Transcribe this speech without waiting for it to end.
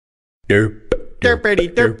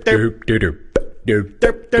Derpity derp derp derp derp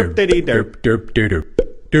derp derpity derp derp derp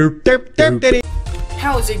derp derp derpity.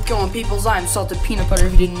 How's it going, peoples? I'm Salted Peanut Butter,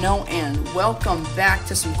 if you didn't know, and welcome back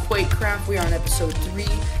to some Quakecraft. We are on episode 3.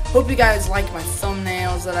 Hope you guys like my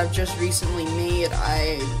thumbnails that I've just recently made.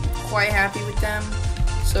 I'm quite happy with them.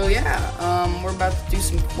 So yeah, we're about to do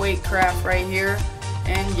some Quakecraft right here.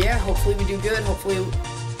 And yeah, hopefully we do good. Hopefully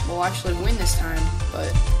we'll actually win this time.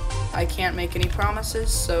 But I can't make any promises,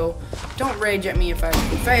 so don't rage at me if I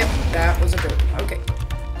fail. That was a derp. Okay,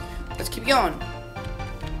 let's keep going.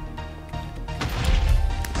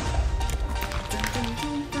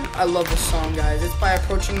 I love this song, guys. It's by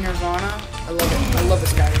Approaching Nirvana. I love it. I love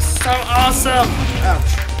this guy. It's so awesome.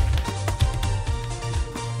 Ouch.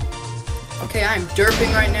 Okay, I am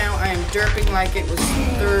derping right now. I am derping like it was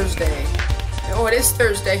Thursday. Oh, it is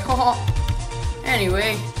Thursday.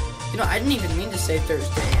 Anyway, you know, I didn't even mean to say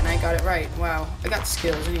Thursday, and I got it right. Wow, I got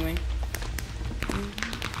skills anyway.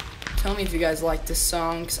 Tell me if you guys like this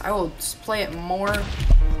song, because I will play it more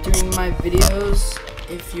during my videos.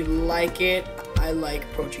 If you like it, I like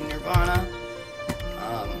Approaching Nirvana.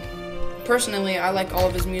 Personally, I like all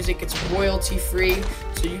of his music. It's royalty free,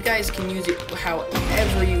 so you guys can use it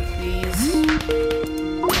however you please.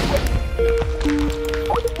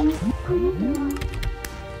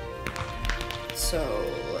 So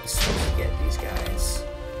let's get these guys.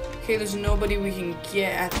 Okay, there's nobody we can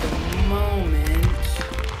get at the moment.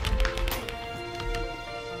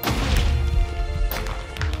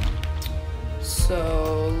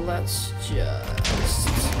 So let's just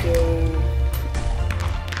go.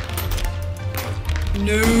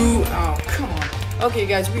 No! Oh, come on. Okay,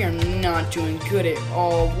 guys, we are not doing good at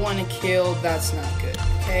all. 1 kill, that's not good,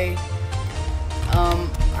 okay?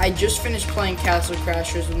 I just finished playing Castle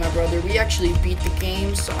Crashers with my brother. We actually beat the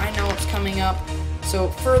game, so I know what's coming up. So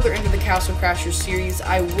further into the Castle Crashers series,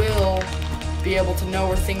 I will be able to know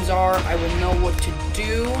where things are. I will know what to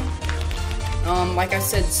do. Like I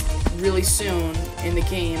said, really soon in the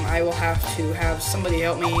game, I will have to have somebody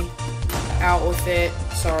help me out with it.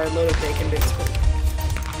 Sorry, loaded bacon bits.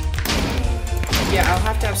 Yeah, I'll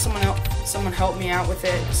have to have someone help me out with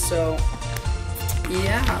it. So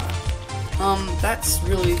yeah. That's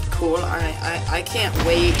really cool. I can't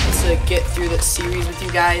wait to get through this series with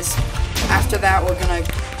you guys. After that, we're gonna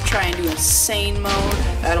try and do insane mode.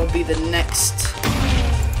 That'll be the next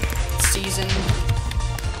season.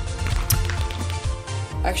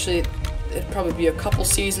 Actually, it'd probably be a couple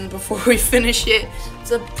seasons before we finish it. It's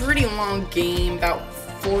a pretty long game, about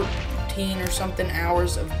 14 or something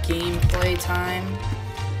hours of gameplay time.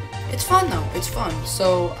 It's fun though, it's fun.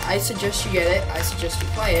 So I suggest you get it, I suggest you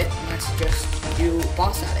play it, and I suggest you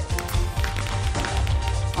boss at it.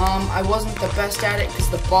 I wasn't the best at it because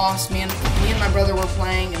the boss, me and my brother were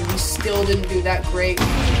playing, and we still didn't do that great.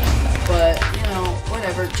 But you know,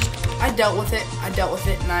 whatever. I dealt with it,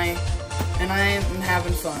 and I am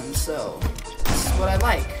having fun. So this is what I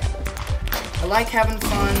like. I like having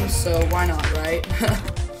fun, so why not, right?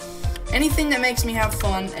 Anything that makes me have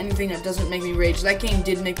fun, anything that doesn't make me rage. That game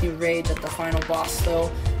did make me rage at the final boss,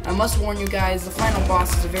 though. I must warn you guys, the final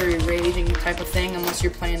boss is a very raging type of thing, unless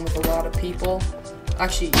you're playing with a lot of people.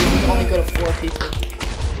 Actually, you can only go to 4 people.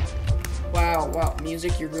 Wow,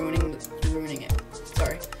 music, you're ruining it.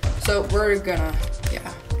 Sorry. So, we're gonna,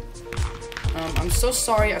 yeah. I'm so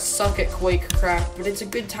sorry I suck at Quakecraft, but it's a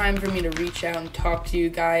good time for me to reach out and talk to you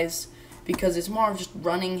guys, because it's more of just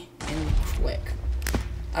running and quick.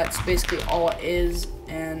 That's basically all it is,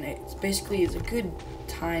 and it's basically a good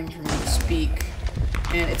time for me to speak,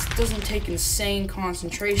 and it doesn't take insane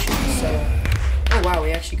concentration. So, oh wow,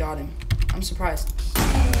 we actually got him. I'm surprised.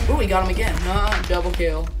 Oh, we got him again. Double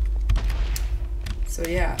kill. So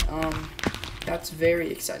yeah, that's very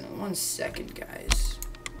exciting. 1 second, guys.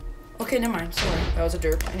 Okay, never mind. Sorry, that was a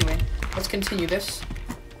derp. Anyway, let's continue this.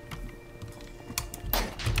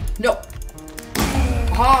 No.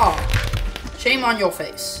 Ha! Shame on your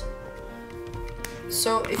face.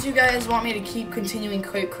 So, if you guys want me to keep continuing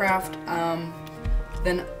Quakecraft,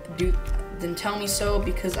 then tell me so,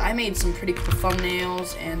 because I made some pretty cool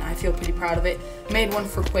thumbnails and I feel pretty proud of it. I made one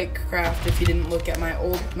for Quakecraft if you didn't look at my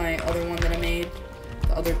other one that I made,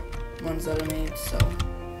 the other ones that I made. So,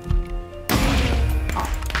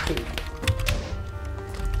 cool.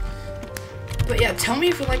 But yeah, tell me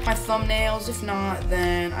if you like my thumbnails. If not,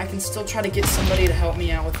 then I can still try to get somebody to help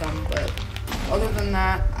me out with them. But other than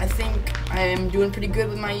that, I think I am doing pretty good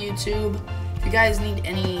with my YouTube. If you guys need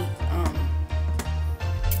any,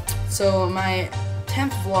 so my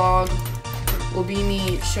 10th vlog will be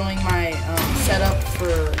me showing my setup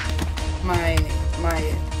for my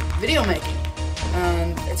video making.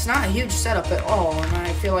 It's not a huge setup at all, and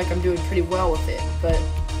I feel like I'm doing pretty well with it, but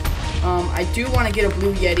I do want to get a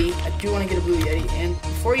Blue Yeti. And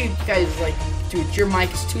before you guys, like, dude, your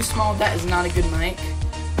mic is too small. That is not a good mic.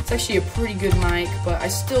 It's actually a pretty good mic, but I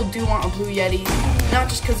still do want a Blue Yeti. Not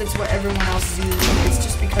just because it's what everyone else is using, it's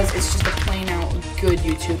just because it's just a plain out good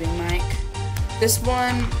YouTubing mic. This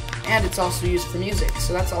one, and it's also used for music,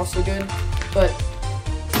 so that's also good. But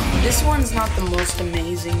this one's not the most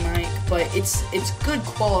amazing mic, but it's good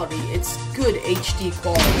quality. It's good HD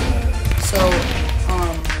quality. So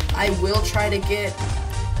I will try to get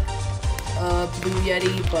a Blue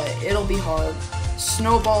Yeti, but it'll be hard.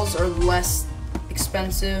 Snowballs are less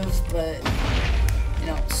expensive, but you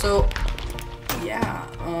know. So yeah.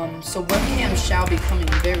 So webcams shall be coming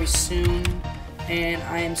very soon, and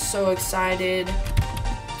I am so excited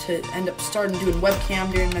to end up starting doing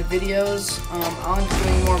webcam during my videos. I'll end up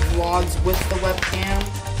doing more vlogs with the webcam,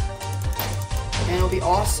 and it'll be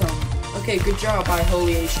awesome. Okay, good job,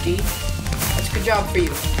 iHoly HD. That's a good job for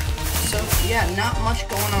you. So yeah, not much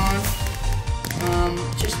going on.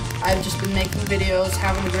 I've just been making videos,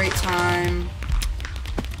 having a great time.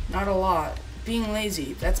 Not a lot. Being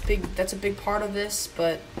lazy, that's a big part of this,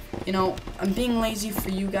 but you know, I'm being lazy for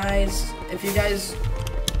you guys. If you guys,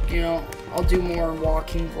 you know, I'll do more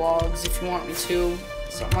walking vlogs if you want me to,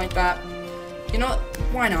 something like that. You know what?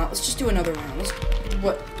 Why not? Let's just do another round.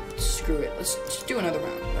 Screw it. Let's just do another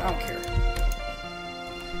round. I don't care.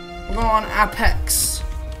 We're going on Apex.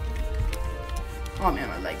 Oh man,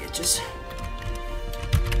 my leg itches.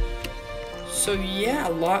 So yeah,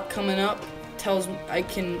 a lot coming up. Tells me I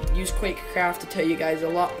can use Quakecraft to tell you guys a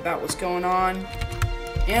lot about what's going on,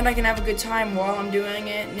 and I can have a good time while I'm doing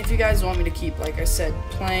it. And if you guys want me to keep, like I said,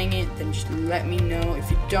 playing it, then just let me know.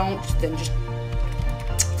 If you don't, then just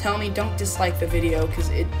tell me. Don't dislike the video, because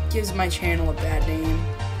it gives my channel a bad name.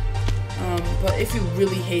 But if you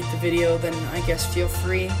really hate the video, then I guess feel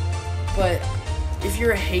free. But if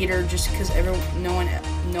you're a hater just because no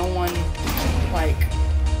one like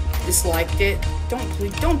disliked it, don't do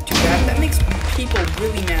that. That makes people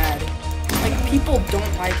really mad. Like, people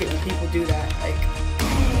don't like it when people do that. Like,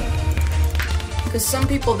 because some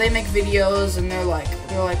people, they make videos and they're like,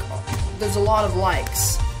 oh, there's a lot of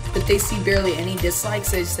likes, but they see barely any dislikes.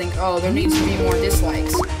 They just think, oh, there needs to be more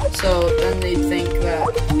dislikes. So then they think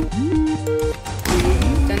that,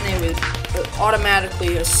 then they would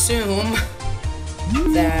automatically assume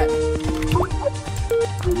that,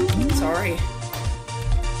 sorry,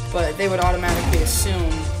 but they would automatically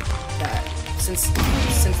assume that since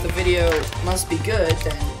the video must be good,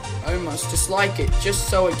 then I must dislike it just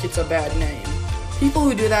so it gets a bad name. People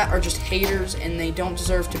who do that are just haters, and they don't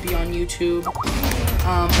deserve to be on YouTube.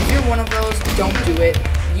 If you're one of those, don't do it.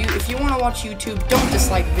 If you want to watch YouTube, don't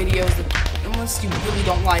dislike videos unless you really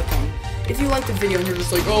don't like them. If you like the video and you're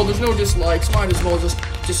just like, oh, there's no dislikes, might as well just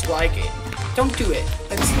dislike it. Don't do it.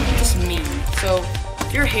 That's just mean. So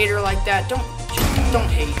if you're a hater like that, don't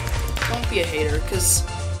hate. Don't be a hater, because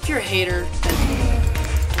if you're a hater, then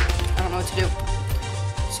I don't know what to do.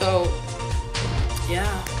 So yeah,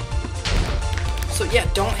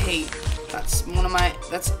 don't hate. That's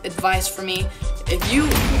that's advice for me. If you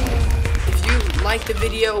like the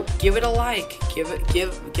video, give it a like. Give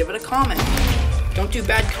it a comment. Don't do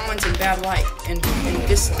bad comments and bad and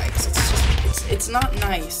dislikes. It's not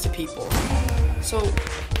nice to people. So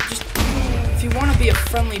just, if you want to be a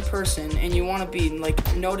friendly person and you want to be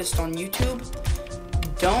like noticed on YouTube,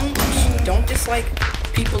 don't dislike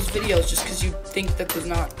people's videos just because you think that there's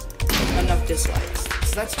not enough dislikes.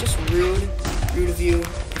 So that's just rude of you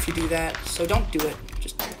if you do that. So don't do it.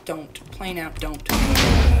 Just don't. Plain out, don't.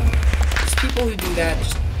 There's people who do that.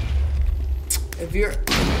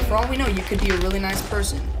 For all we know, you could be a really nice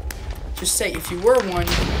person. Just say, if you were one,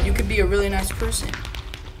 you could be a really nice person,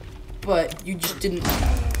 but you just didn't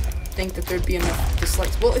think that there'd be enough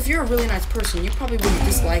dislikes. Well, if you're a really nice person, you probably wouldn't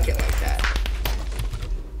dislike it like that.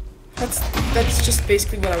 That's just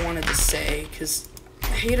basically what I wanted to say, because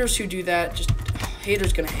haters who do that,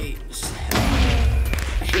 haters gonna hate.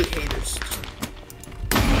 I hate haters.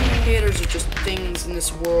 Haters are just things in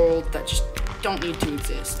this world that just don't need to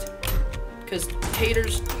exist. Because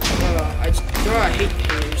haters, I hate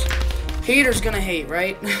haters. Haters gonna hate,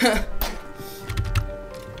 right?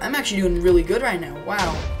 I'm actually doing really good right now.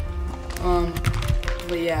 Wow.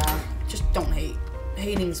 But yeah, just don't hate.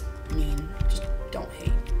 Hating's mean. Just don't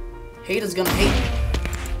hate. Haters gonna hate.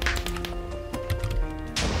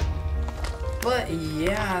 But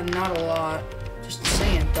yeah, not a lot. Just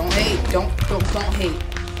saying, don't hate. Don't hate.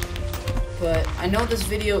 But I know this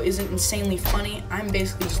video isn't insanely funny. I'm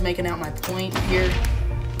basically just making out my point here.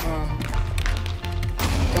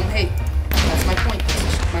 Don't hate. That's my point.